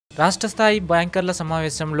రాష్ట్ర స్థాయి బ్యాంకర్ల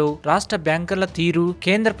సమావేశంలో రాష్ట్ర బ్యాంకర్ల తీరు,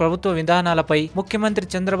 కేంద్ర ప్రభుత్వ విధానాలపై ముఖ్యమంత్రి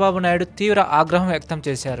చంద్రబాబు నాయుడు తీవ్ర ఆగ్రహం వ్యక్తం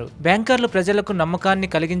చేశారు. బ్యాంకర్లు ప్రజలకు నమ్మకాన్ని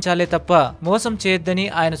కలిగించాలే తప్ప మోసం చేయొద్దని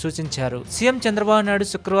ఆయన సూచించారు. సీఎం చంద్రబాబు నాయుడు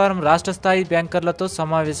శుక్రవారం రాష్ట్ర స్థాయి బ్యాంకర్లతో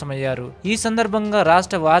సమావేశమయ్యారు. ఈ సందర్భంగా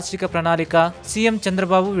రాష్ట్ర వార్షిక ప్రణాళిక సీఎం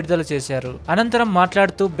చంద్రబాబు విడుదల చేశారు. అనంతరం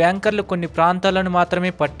మాట్లాడుతూ బ్యాంకర్లు కొన్ని ప్రాంతాలను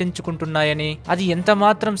మాత్రమే పట్టించుకుంటున్నాయని, అది ఎంత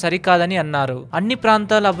మాత్రం సరికాదని అన్నారు. అన్ని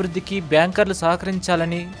ప్రాంతాల అభివృద్ధికి బ్యాంకర్లు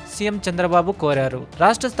సహకరించాలని సీఎం చంద్రబాబు కోరారు.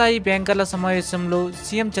 రాష్ట్ర స్థాయి బ్యాంకర్ల సమావేశంలో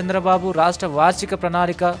సీఎం చంద్రబాబు రాష్ట్ర వార్షిక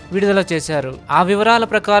ప్రణాళిక విడుదల చేశారు. ఆ వివరాల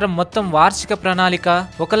ప్రకారం మొత్తం వార్షిక ప్రణాళిక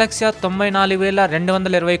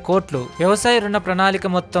 1,94,220 కోట్లు, వ్యవసాయ రుణ ప్రణాళిక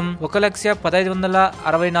మొత్తం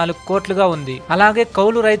 1,15,64 కోట్లుగా ఉంది. అలాగే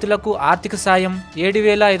కౌలు రైతులకు ఆర్థిక సాయం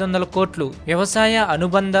 7,500 కోట్లు, వ్యవసాయ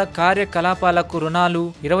అనుబంధ కార్యకలాపాలకు రుణాలు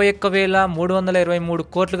 21,323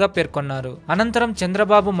 కోట్లుగా పేర్కొన్నారు. అనంతరం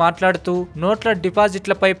చంద్రబాబు మాట్లాడుతూ నోట్ల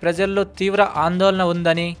డిపాజిట్లపై ప్రజల్లో తీవ్ర ఆందోళన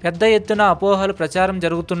ఉందని, పెద్ద ఎత్తున అపోహలు ప్రచారం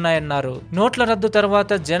జరుగుతున్నాయన్నారు. నోట్ల రద్దు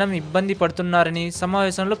తర్వాత జనం ఇబ్బంది పడుతున్నారని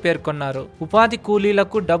సమావేశంలో పేర్కొన్నారు. ఉపాధి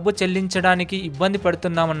కూలీలకు డబ్బు చెల్లించడానికి ఇబ్బంది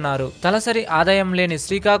పడుతున్నామన్నారు. తలసరి ఆదాయం లేని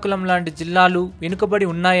శ్రీకాకుళం లాంటి జిల్లాలు వెనుకబడి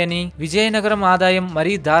ఉన్నాయని, విజయనగరం ఆదాయం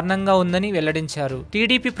మరీ దారుణంగా ఉందని వెల్లడించారు.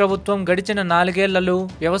 టీడీపీ ప్రభుత్వం గడిచిన 4 ఏళ్లలో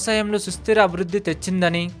వ్యవసాయంలో సుస్థిర అభివృద్ధి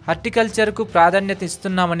తెచ్చిందని, హార్టికల్చర్ కు ప్రాధాన్యత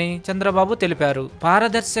ఇస్తున్నామని చంద్రబాబు తెలిపారు.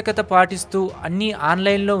 పారదర్శకత పాటిస్తూ అన్ని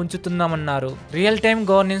ఆన్లైన్లో ఉంచుతున్నామన్నారు. రియల్ టైమ్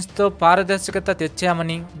గవర్నెన్స్ తో పారదర్శకత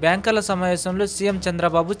తెచ్చామని బ్యాంకర్ల సమావేశంలో సీఎం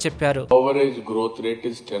చంద్రబాబు చెప్పారు. Average growth rate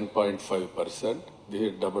is 10.5%. This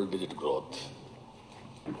is double digit growth.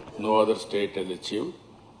 No other state has achieved.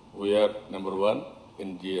 We are number 1 in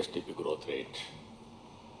GSTP growth rate.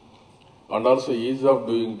 And also ease of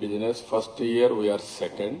doing business, first year we are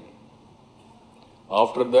second.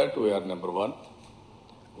 After that we are number 1.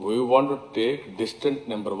 We want to take distant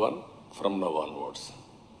number 1 from now onwards.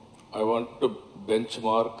 I want to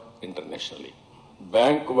benchmark internationally.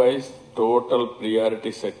 Bank-wise total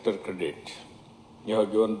priority sector credit. You have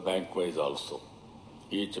given bank-wise also.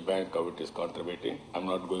 Each bank how it is contributing. I'm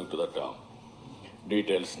not going to the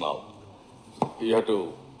details now. You have to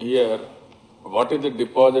hear what is the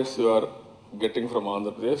deposits you are getting from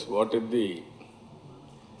Andhra Pradesh, what is the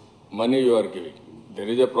money you are giving. There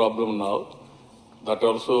is a problem now. That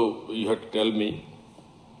also you have to tell me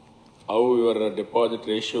how your deposit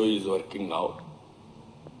ratio is working now,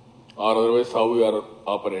 or otherwise how we are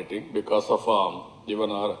operating, because of even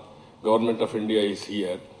our Government of India is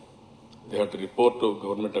here. They have to report to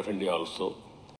Government of India also.